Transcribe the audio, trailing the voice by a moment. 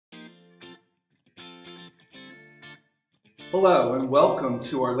Hello and welcome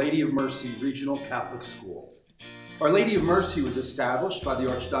to Our Lady of Mercy Regional Catholic School. Our Lady of Mercy was established by the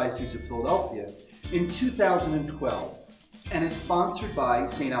Archdiocese of Philadelphia in 2012 and is sponsored by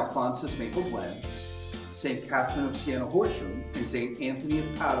St. Alphonsus Maple Glen, St. Catherine of Siena Horsham, and St. Anthony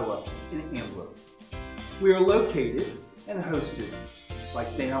of Padua in Ambler. We are located and hosted by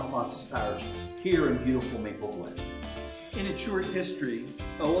St. Alphonsus Parish here in beautiful Maple Glen. In its short history,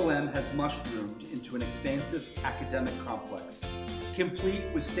 OLM has mushroomed into an expansive academic complex, complete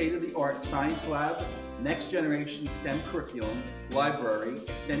with state-of-the-art science lab, next-generation STEM curriculum, library,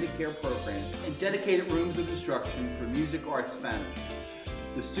 extended care program, and dedicated rooms of instruction for music, art, Spanish.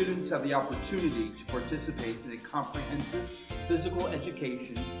 The students have the opportunity to participate in a comprehensive physical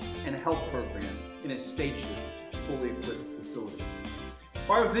education and health program in a spacious, fully equipped facility.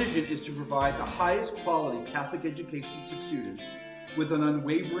 Our vision is to provide the highest quality Catholic education to students with an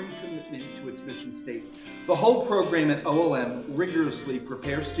unwavering commitment to its mission statement. The whole program at OLM rigorously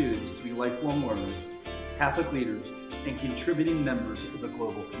prepares students to be lifelong learners, Catholic leaders, and contributing members of the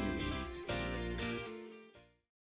global community.